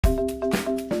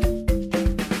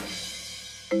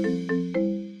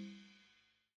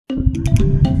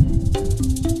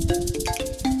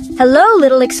Hello,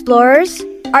 little explorers!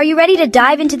 Are you ready to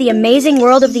dive into the amazing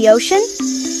world of the ocean?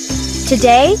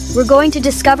 Today, we're going to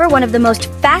discover one of the most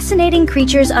fascinating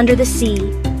creatures under the sea,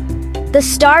 the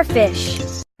starfish.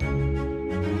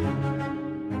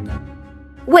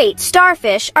 Wait,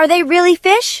 starfish, are they really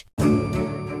fish?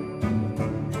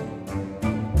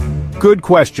 Good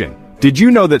question. Did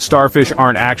you know that starfish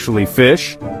aren't actually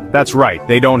fish? That's right,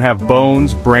 they don't have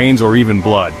bones, brains, or even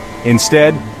blood.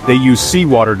 Instead, they use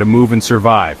seawater to move and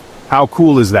survive. How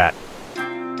cool is that?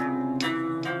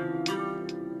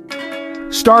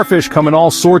 Starfish come in all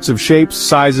sorts of shapes,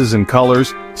 sizes, and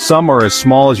colors. Some are as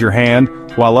small as your hand,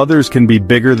 while others can be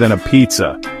bigger than a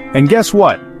pizza. And guess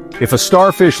what? If a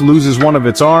starfish loses one of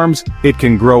its arms, it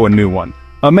can grow a new one.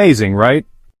 Amazing, right?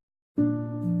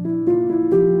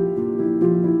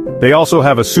 They also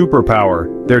have a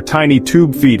superpower. Their tiny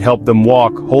tube feet help them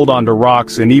walk, hold onto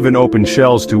rocks, and even open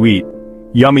shells to eat.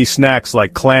 Yummy snacks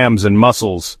like clams and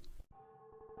mussels.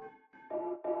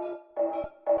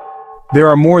 There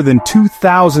are more than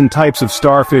 2,000 types of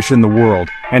starfish in the world,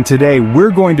 and today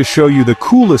we're going to show you the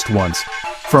coolest ones.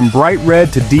 From bright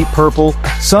red to deep purple,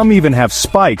 some even have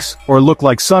spikes or look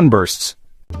like sunbursts.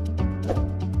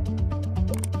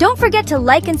 Don't forget to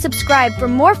like and subscribe for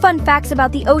more fun facts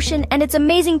about the ocean and its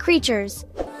amazing creatures.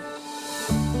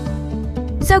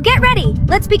 So get ready,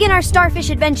 let's begin our starfish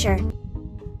adventure.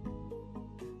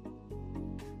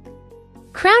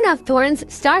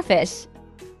 Crown-of-thorns starfish.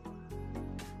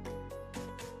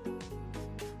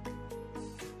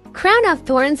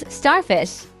 Crown-of-thorns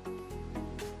starfish.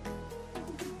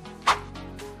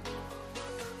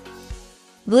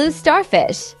 Blue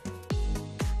starfish.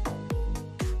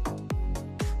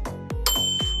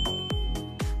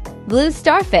 Blue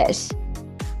starfish.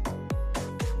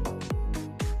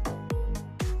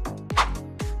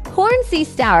 Horn sea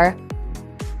star.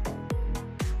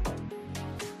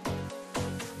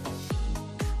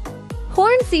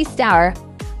 Horn sea star.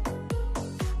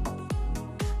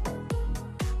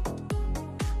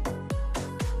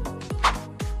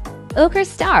 Ochre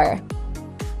star.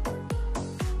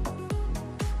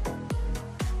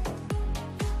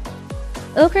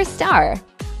 Ochre star.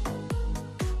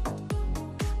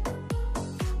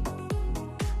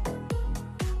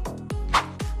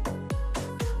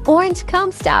 Orange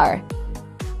comb star.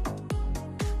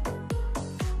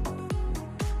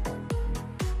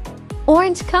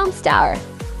 Orange comb star.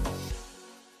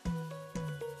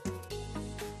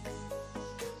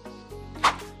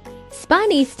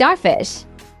 Spiny starfish.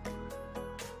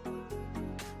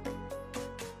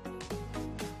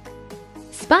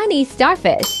 Spiny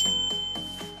starfish.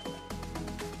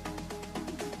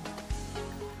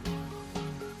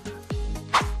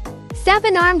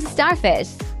 Seven-armed starfish.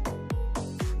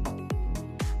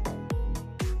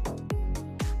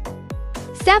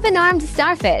 Seven-armed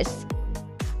starfish.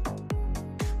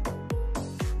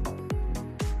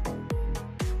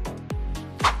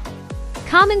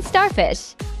 Common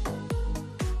starfish.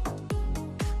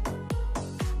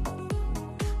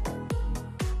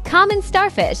 Common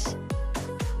starfish.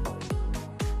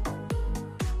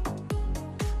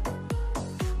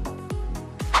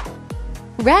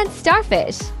 Red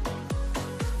starfish.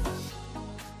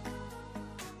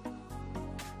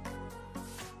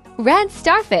 Red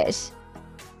starfish.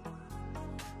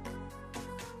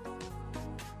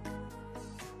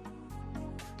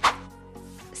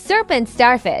 Serpent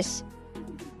starfish.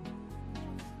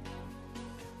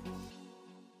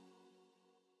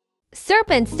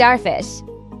 Serpent starfish.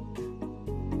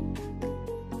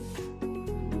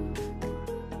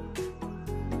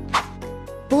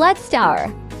 Blood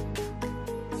star.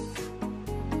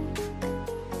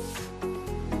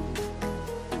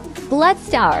 Blood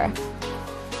star.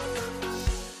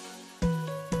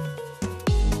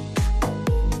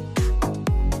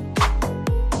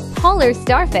 Polar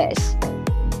starfish.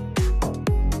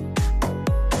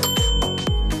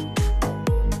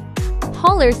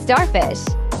 Polar starfish.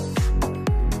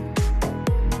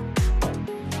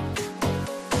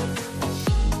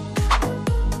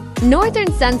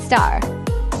 Northern sun star.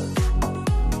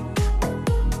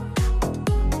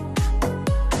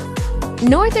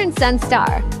 Northern sun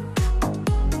star.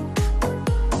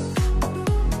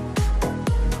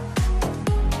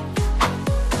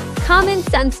 Common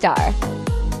sun star.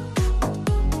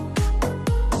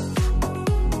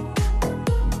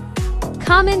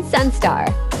 Common sun star.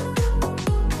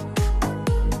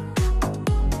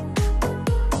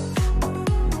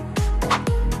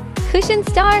 Cushion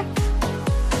star.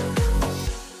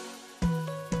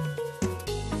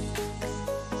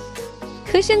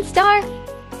 Cushion star.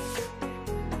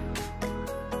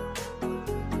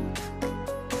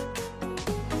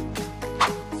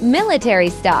 Military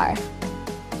star.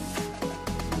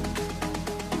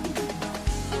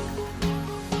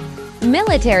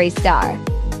 Military star.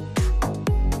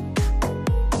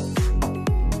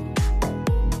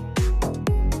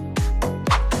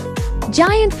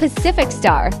 Giant Pacific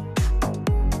star.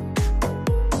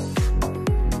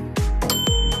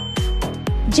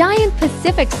 Giant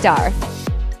Pacific star.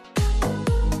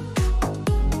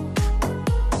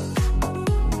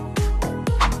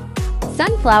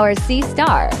 Sunflower sea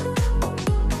star.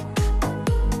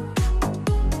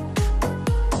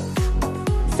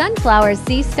 Sunflower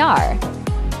sea star.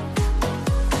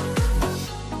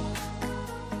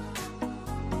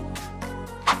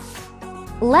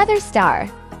 Leather star.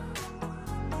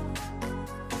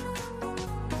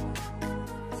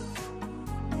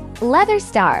 Leather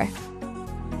star.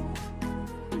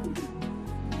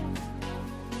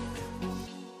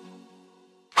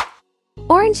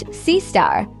 Orange sea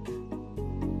star.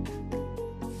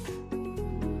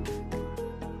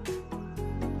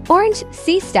 Orange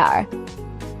sea star.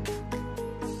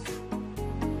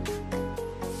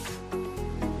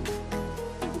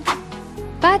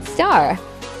 Fat star.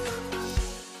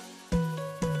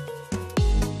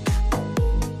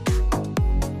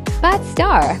 Fat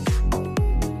star.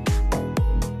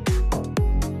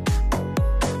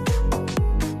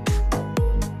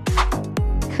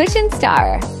 Cushion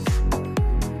star.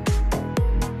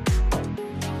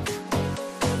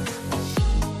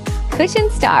 Cushion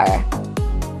star.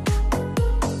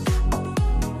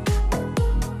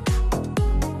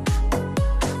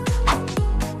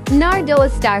 Nardoa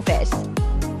starfish.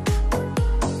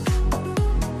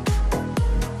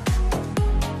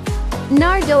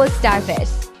 Nardoa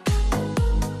starfish.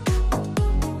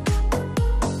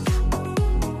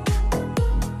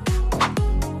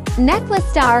 Necklace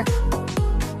star.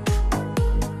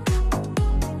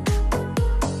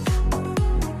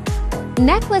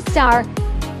 Necklace star.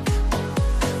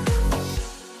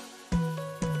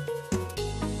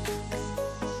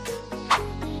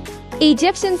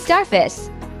 Egyptian starfish.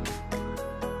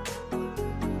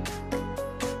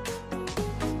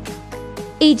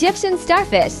 Egyptian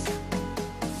starfish.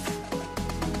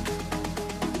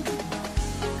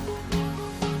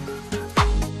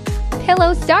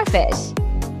 Pillow starfish.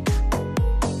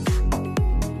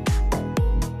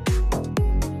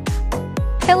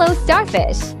 Pillow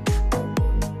starfish.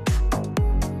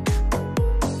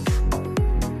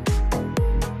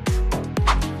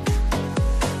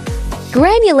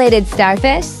 Granulated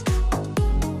starfish.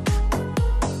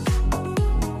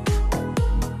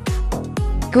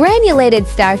 Granulated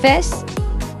starfish.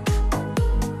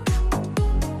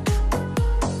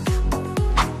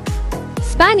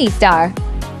 Spiny star.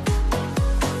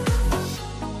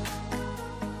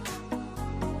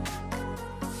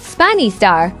 Spiny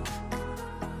star.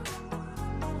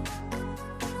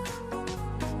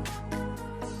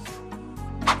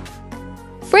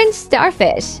 Fringed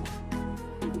starfish.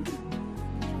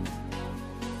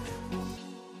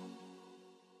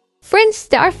 Fringed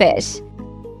starfish.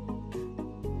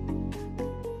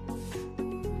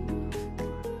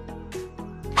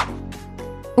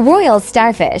 Royal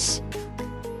starfish.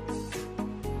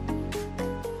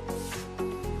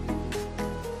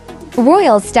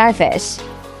 Royal starfish.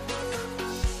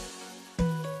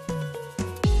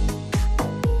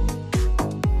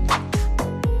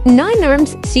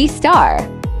 Nine-armed sea star.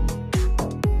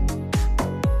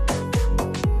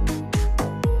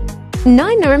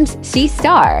 Nine-armed sea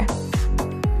star.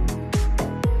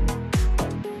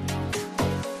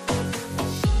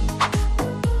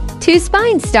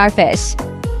 Two-spined starfish.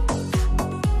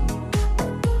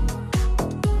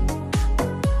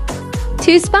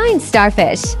 Two-spined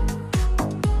starfish.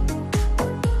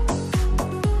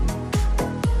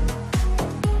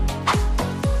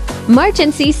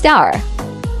 Merchant sea star.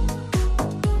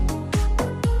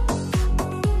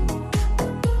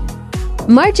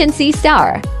 Merchant sea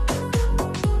star.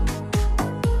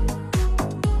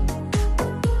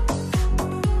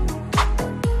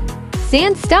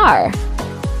 Sand star.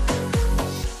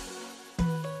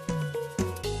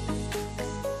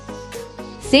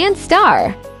 Sand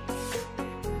star.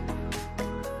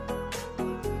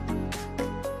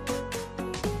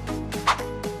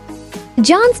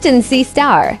 Johnston sea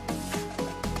star.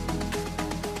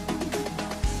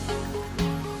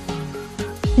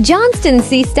 Johnston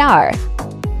sea star.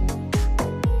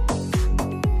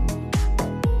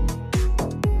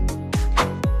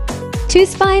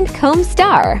 Two-spined comb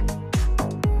star.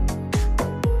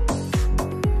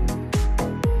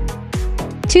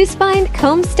 Two-spined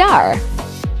comb star.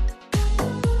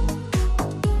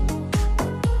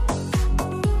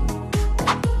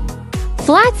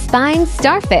 Flat-spined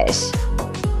starfish.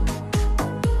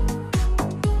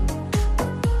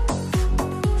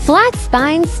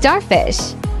 Flat-spined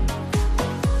starfish.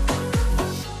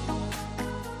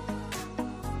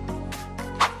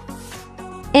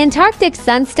 Antarctic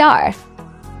sun star.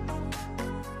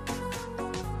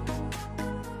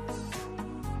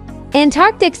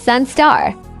 Antarctic sun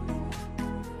star.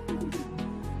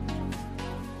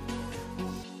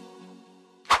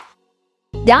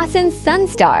 Dawson sun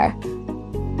star.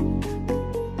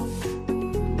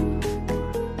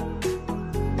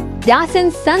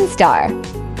 Dawson sun star.